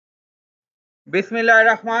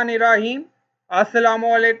Bismillahirrahmanirrahim.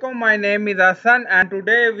 Assalamu alaikum. My name is Hassan and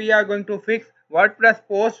today we are going to fix WordPress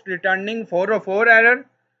post returning 404 error.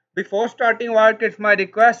 Before starting work, it's my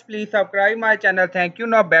request, please subscribe my channel. Thank you.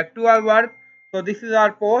 Now back to our work. So this is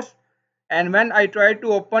our post, and when I try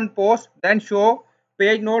to open post, then show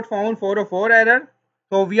page not found 404 error.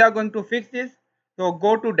 So we are going to fix this. So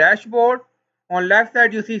go to dashboard. On left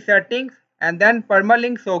side you see settings and then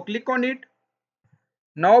permalink. So click on it.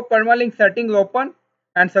 Now permalink settings open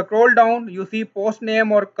and scroll down, you see post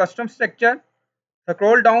name or custom structure.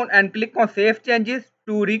 Scroll down and click on save changes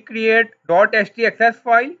to recreate .htaccess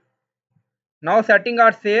file. Now settings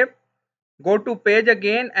are saved. Go to page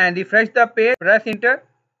again and refresh the page, press enter.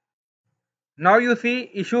 Now you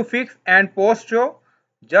see issue fix and post show.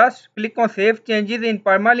 Just click on save changes in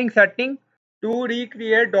permalink setting to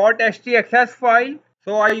recreate .htaccess file.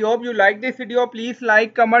 So I hope you like this video. Please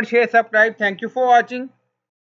like, comment, share, subscribe. Thank you for watching.